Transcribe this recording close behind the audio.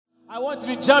I want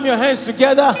you to jam your hands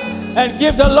together and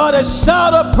give the Lord a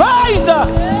shout of praise.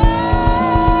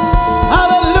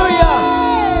 Hallelujah.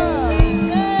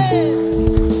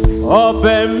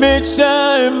 Obe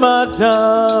miche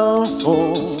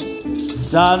madamfo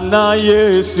sana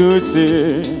Yesu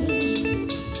te.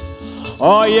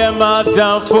 Oye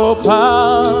madamfo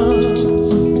pa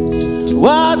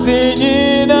wati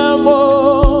nyina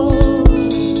mo.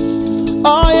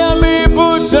 Oye mi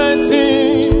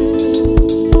butenti.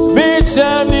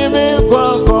 Micheni mi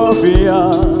kwankobia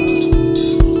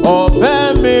Obe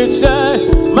miche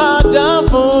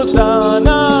madamfo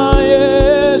sana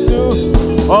Yesu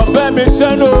Obe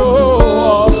miche no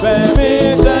Obe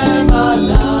miche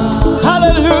madamfo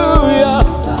Hallelujah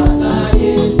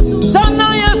Sana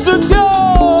Yesu tio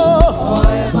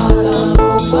Oye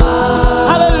madamfo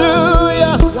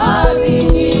Hallelujah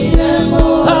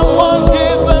Come on,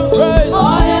 give them praise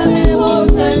Oye mi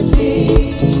butenti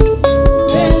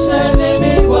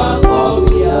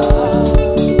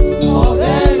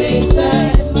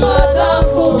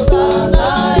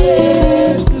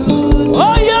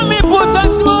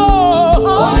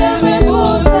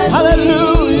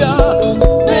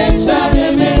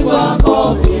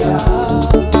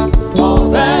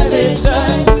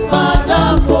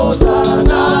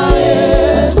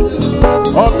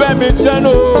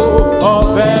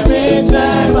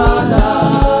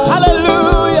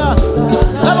Hallelujah.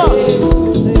 Come on.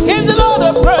 Give the Lord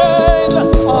a praise.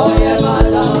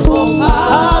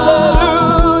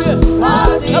 Hallelujah.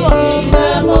 Come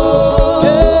on.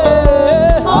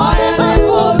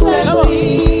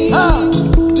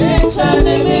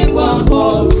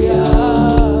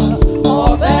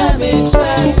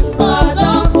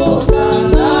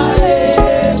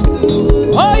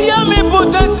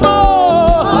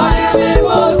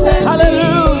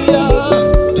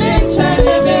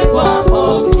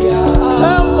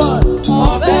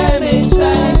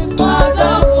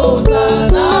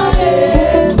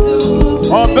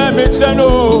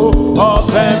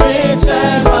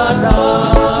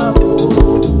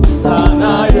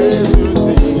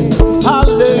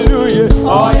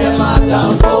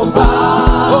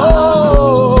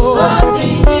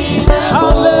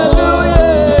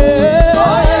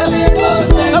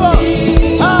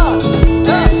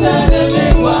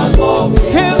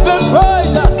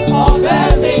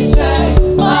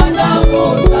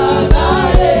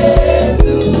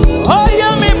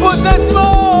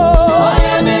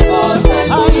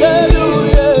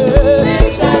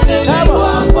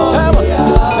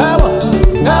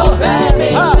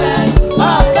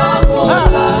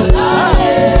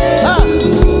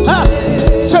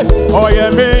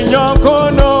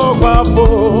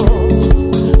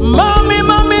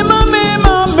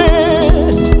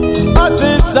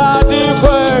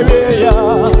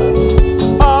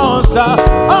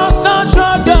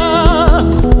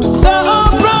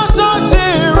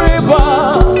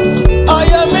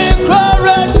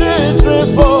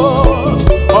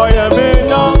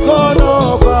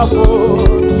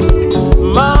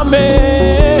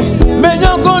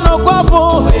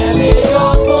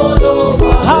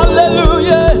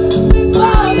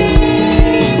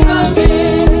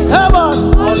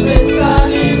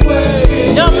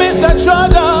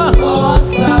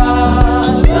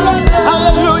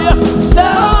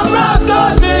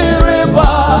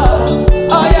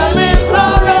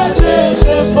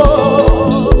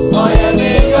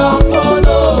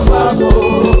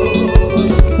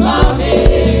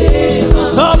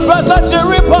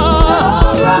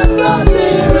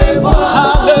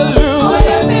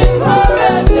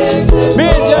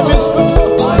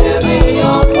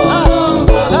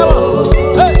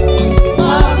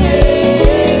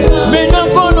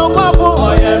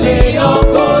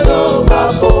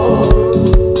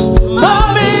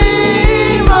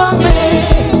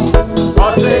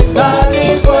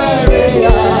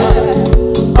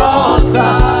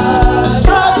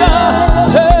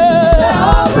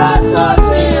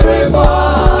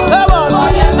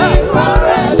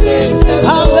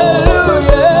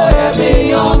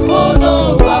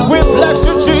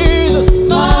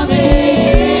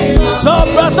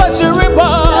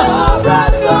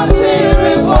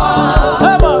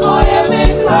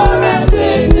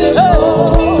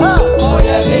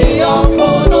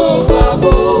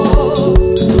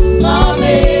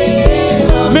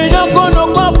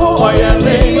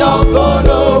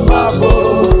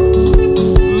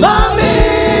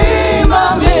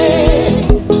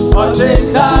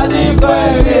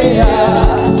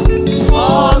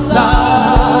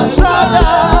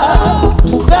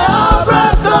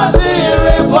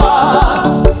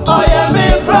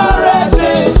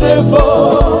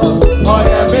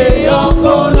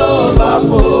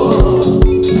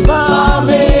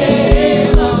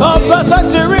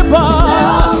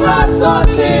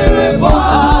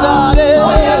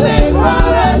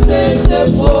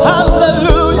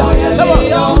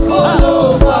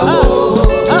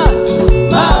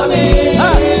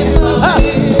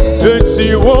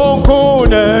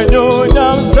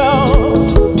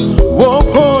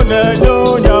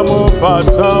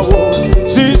 batawo.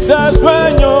 Jesus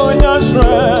when you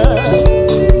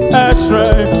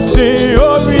Ashray, she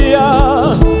obia.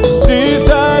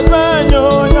 Jesus when you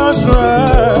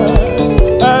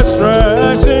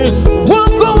Ashray, she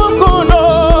wako no.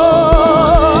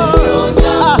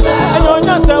 And you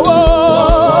nyasawo.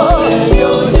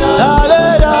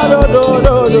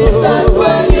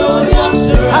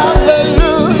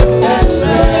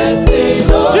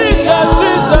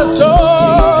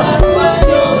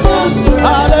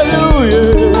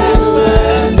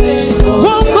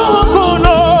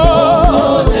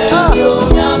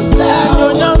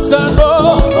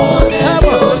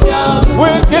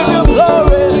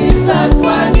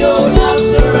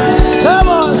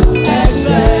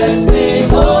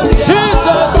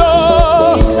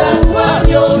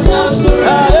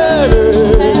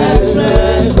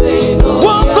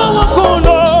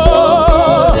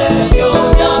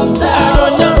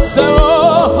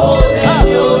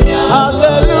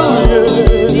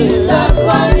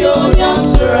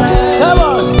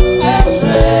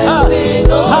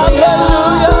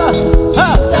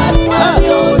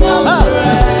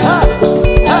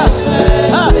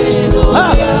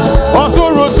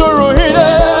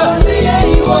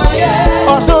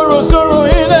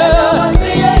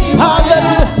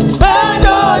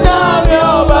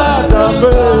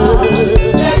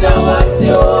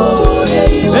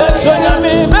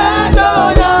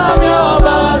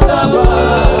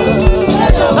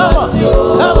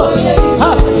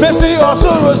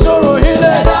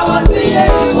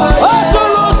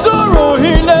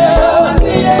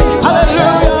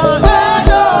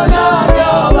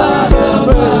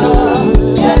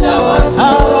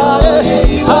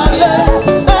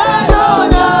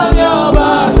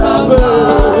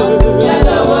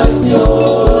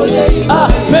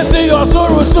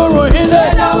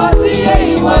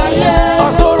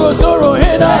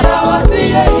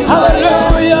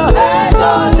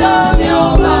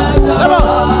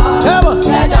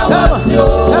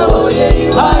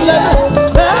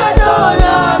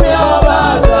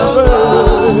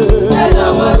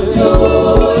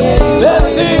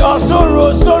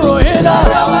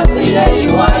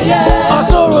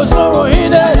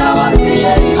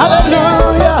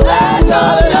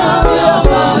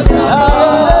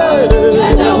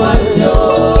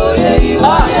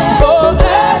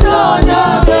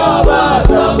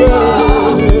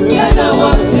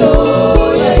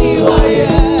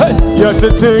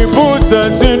 Titi boots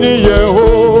and tini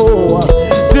yeho,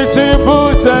 titi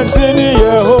boots and tini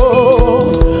yeho.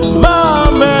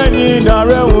 Mama ni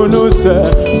nare unuse,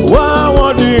 wa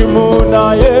wadi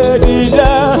muna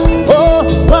yedida. Oh,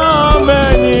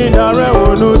 mama ni nare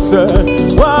unuse,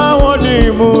 wa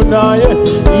wadi muna ye.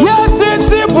 Ye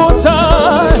titi buta,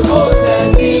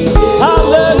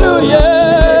 hallelujah.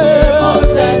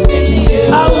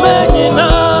 Amen na,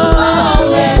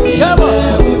 come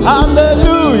on,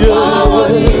 hallelujah.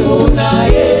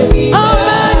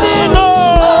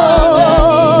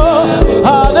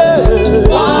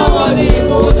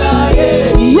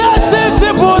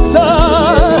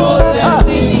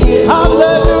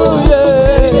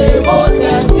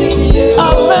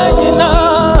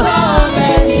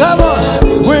 Come on.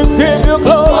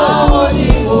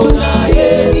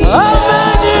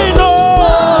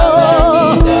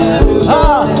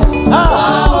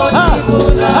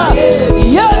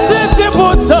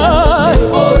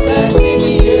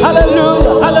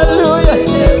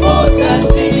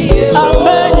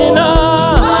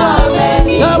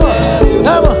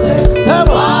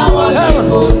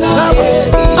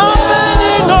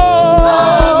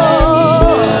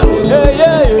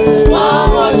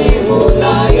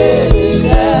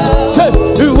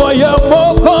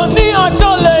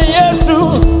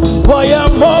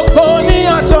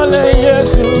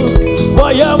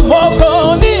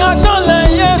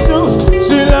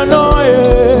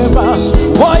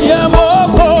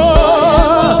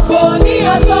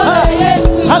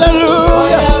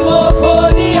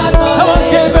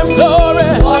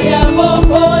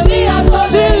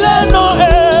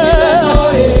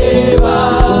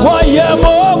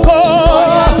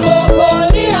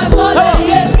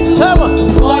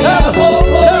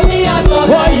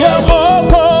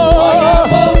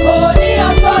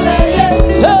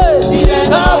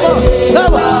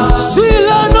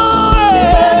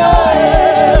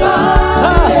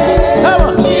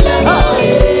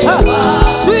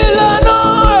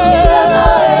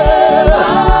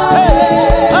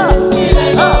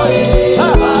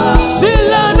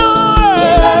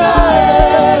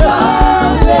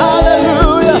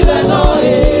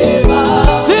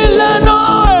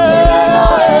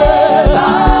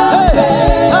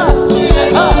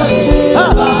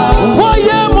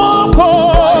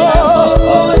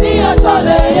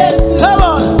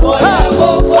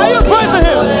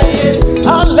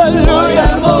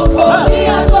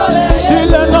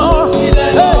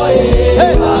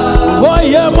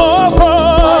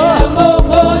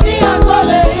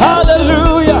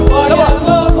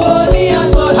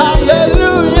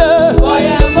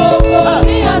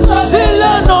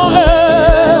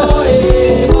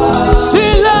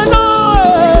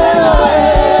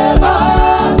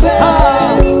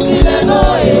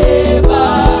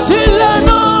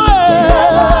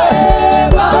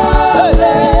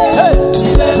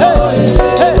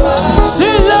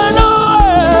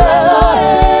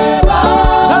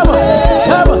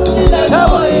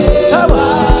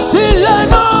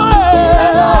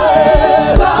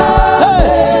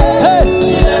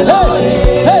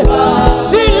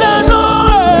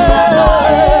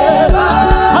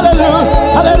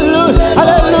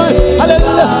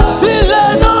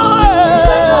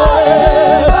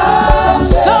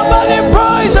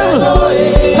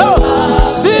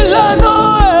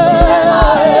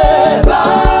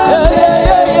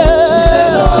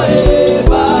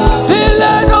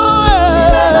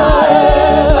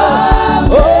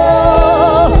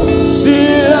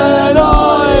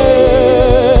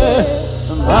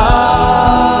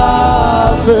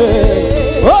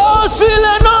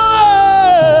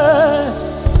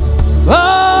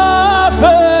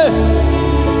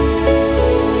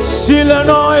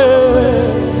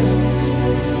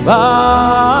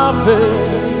 Bafe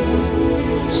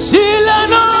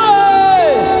Silenoe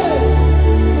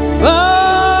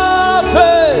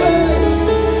Bafe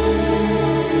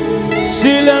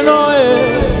Silenoe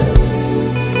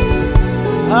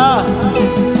Ah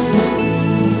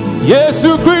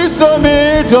Yesu Christo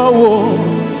me dowo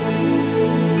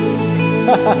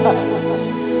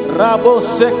Rabo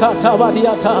sekata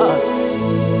badiata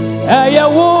Eya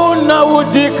wuna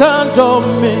udikando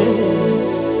me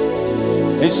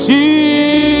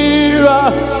Esira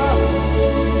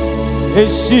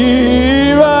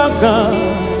ka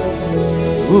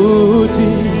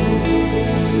udi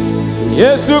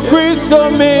Yesu Christo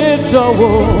me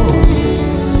dowo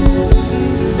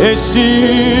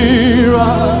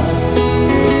Esira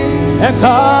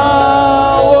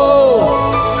ekawo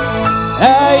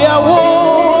Eya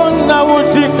wuna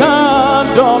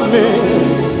udikando me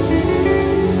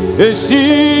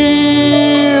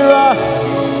Esira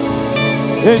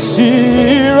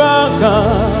ka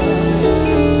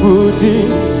udi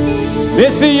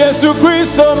Mesi Yesu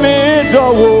Christo me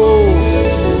dowo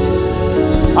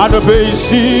Adobe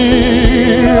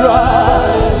Esira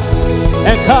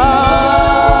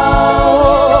ekawo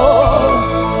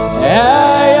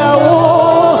Eya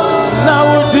wuna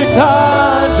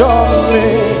udikando me.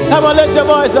 Come on, let your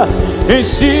voice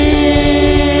Esira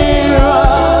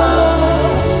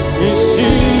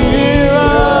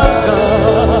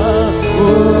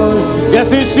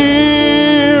Yes,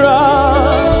 Esira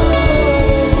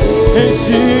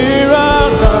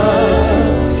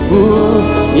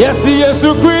Yes,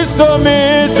 Yesu Christo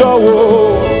me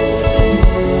dowo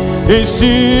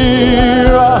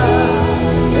Esira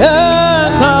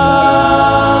ekawo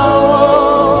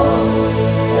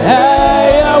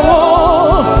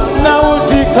Eyawo na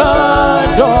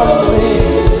udikando me.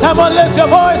 Come on, lift your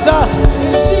voice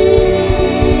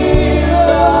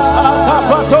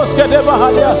Akapatos kede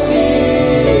bahalia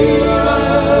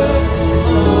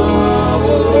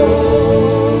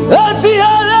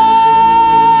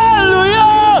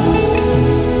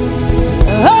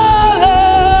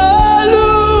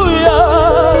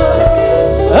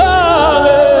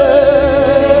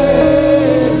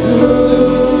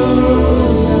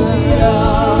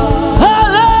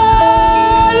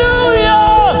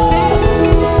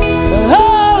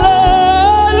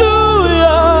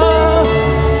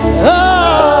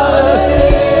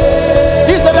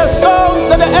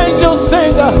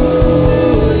singer.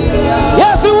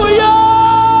 Yes, we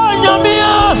are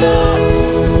Nyamia.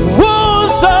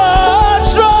 Who's a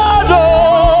trado?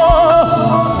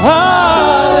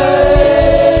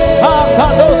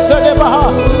 Akado Sedebaha.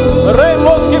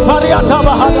 Remoski Pariata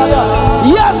Bahada.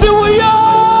 Yes, we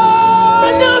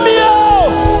are Nyamia.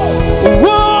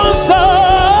 Who's a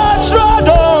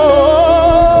trado?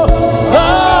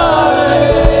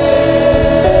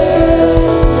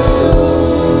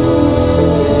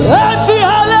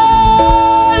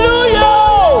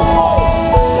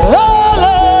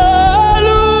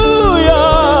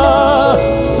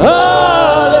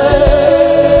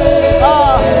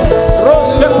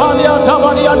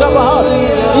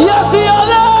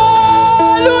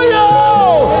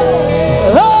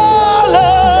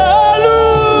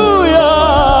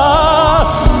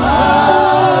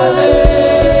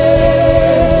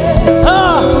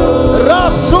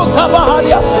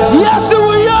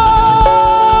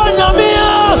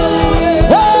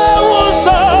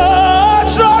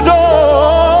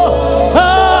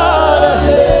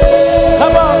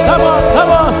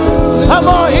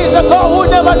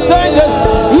 Changes.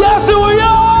 Yes, we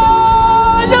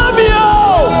are Namio.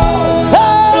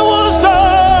 Hey, what's a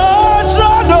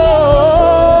trado?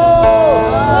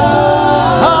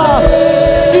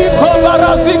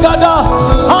 Ikobara Zigada,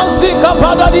 Ansika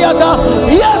Padadiata.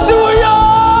 Yes, we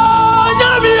are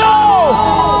Namio.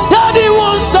 Daddy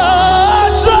wants a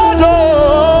trado.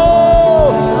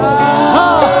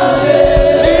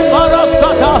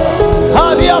 Imarasata,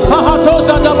 Hadia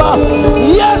Pahatosa Daba.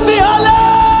 Yes,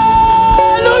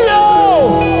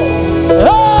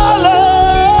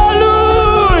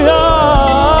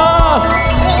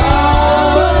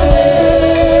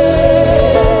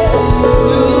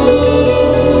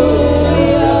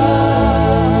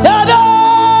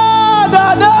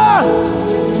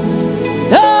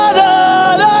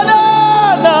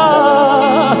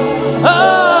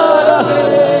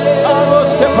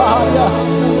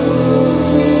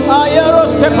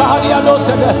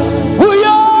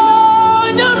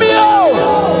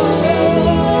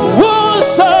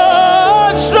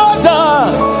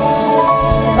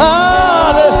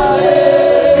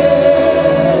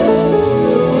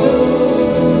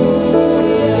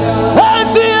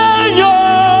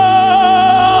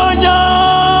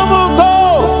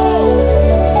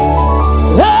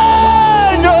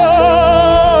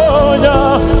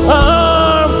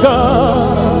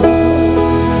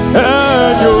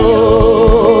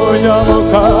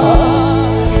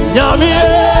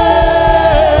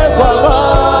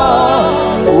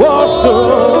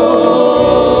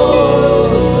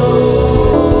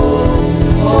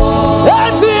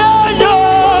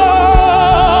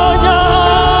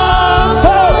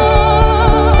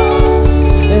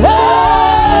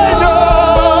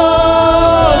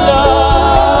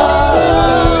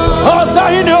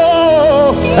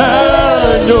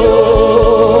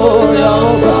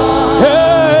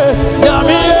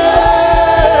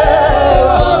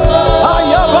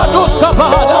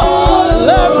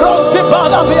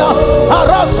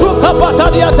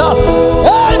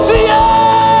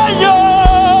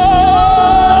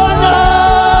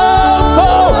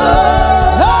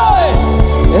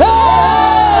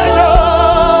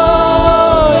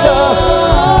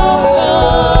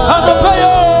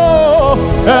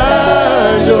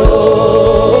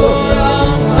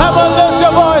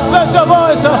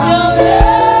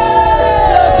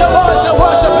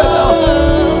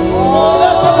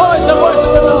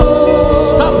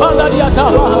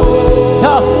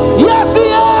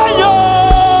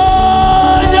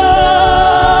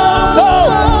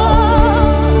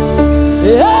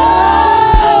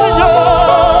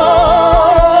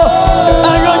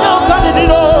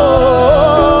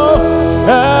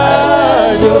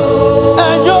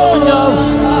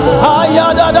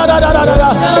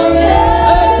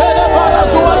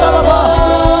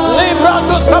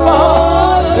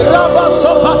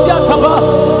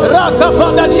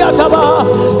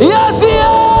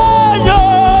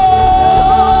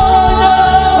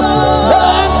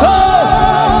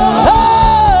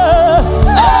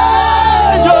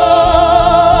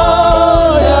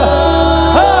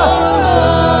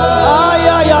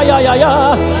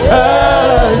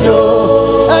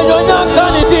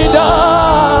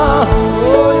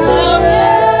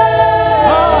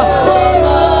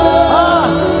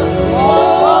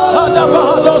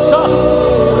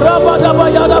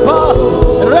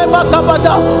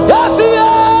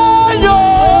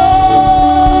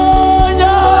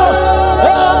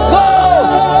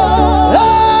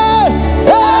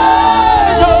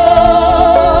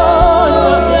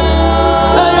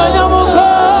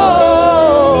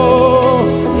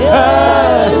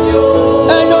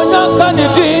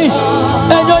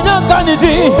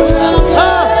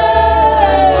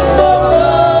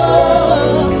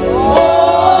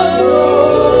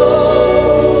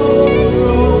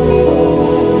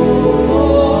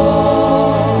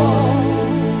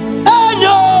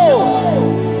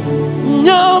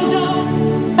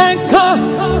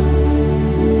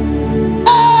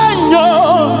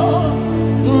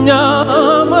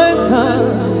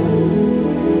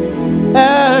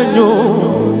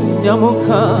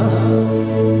 nyamuka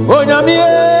onyamie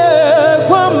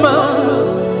kwama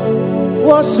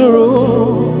wasuru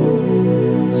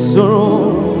suru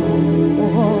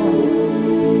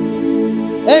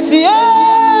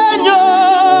etienyo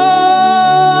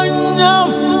nyam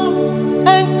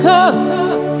enka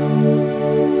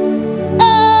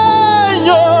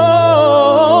enyo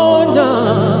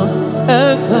nyam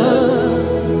enka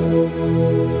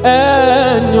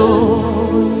enyo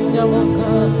nyamuka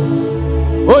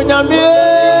onyamie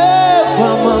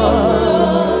kwama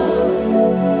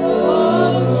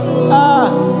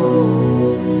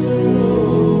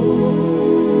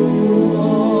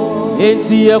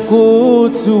enti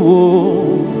yakutu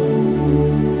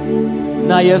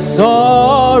na ye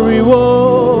sorry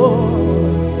wo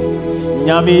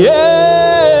nyamie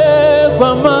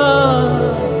kwama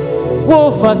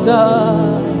wo fata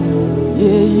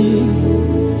yeyi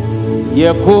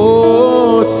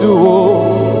yakutu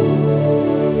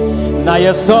na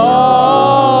ye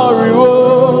sorry wo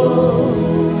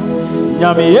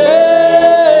nyamie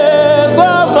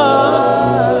kwama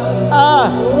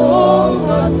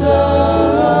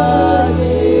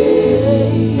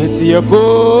you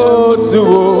go to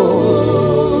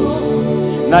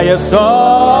now you're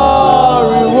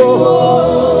sorry,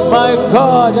 my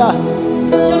God.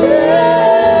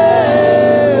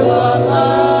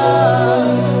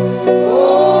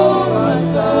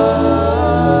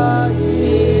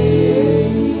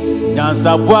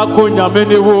 Nyansa bwako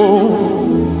nyamene wo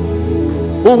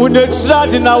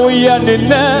unetradi na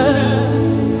uyanine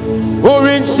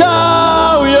urincha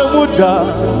uyemuda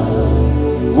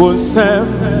wonsem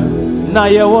na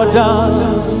yewoda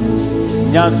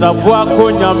nyansa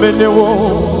bwako nyamene wo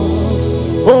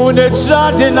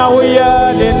unetradi na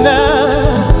uyanine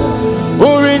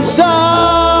urincha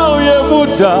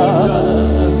uyemuda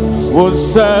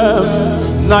wonsem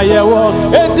na yewo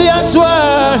eti antwe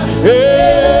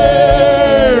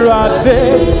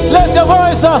let your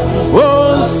voice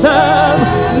wonsem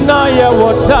na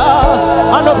yewoda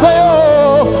anopeyo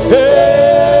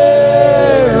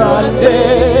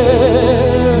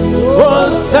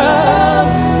wonsem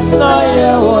na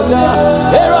yewoda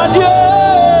erade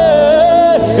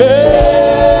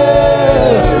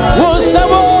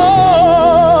wonsem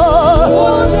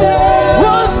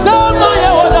na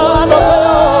yewoda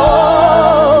anopeyo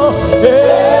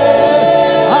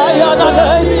ayana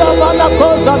leisa bana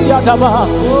kosa biataba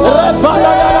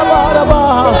repala yaraba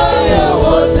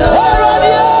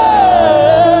erade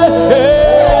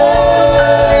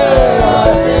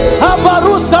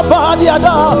abaruska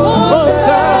badiada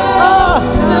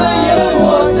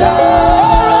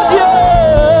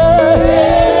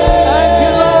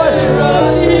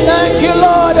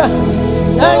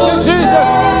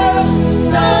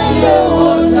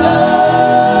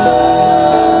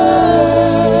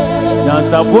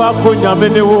Sabwako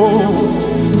nyamene wo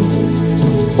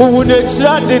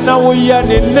unechade na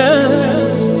uyanine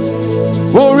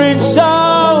urincha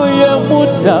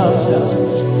uyemuda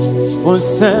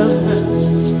unsem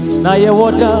na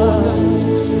yewoda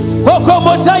koko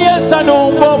mota yesa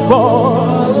no mboko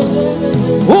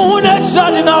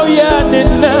unechade na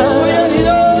uyanine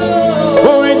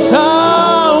urincha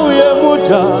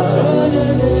uyemuda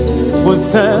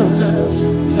unsem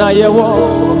na yewo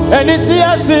eniti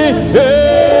yasi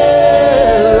erade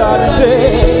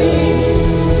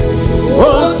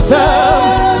wonsem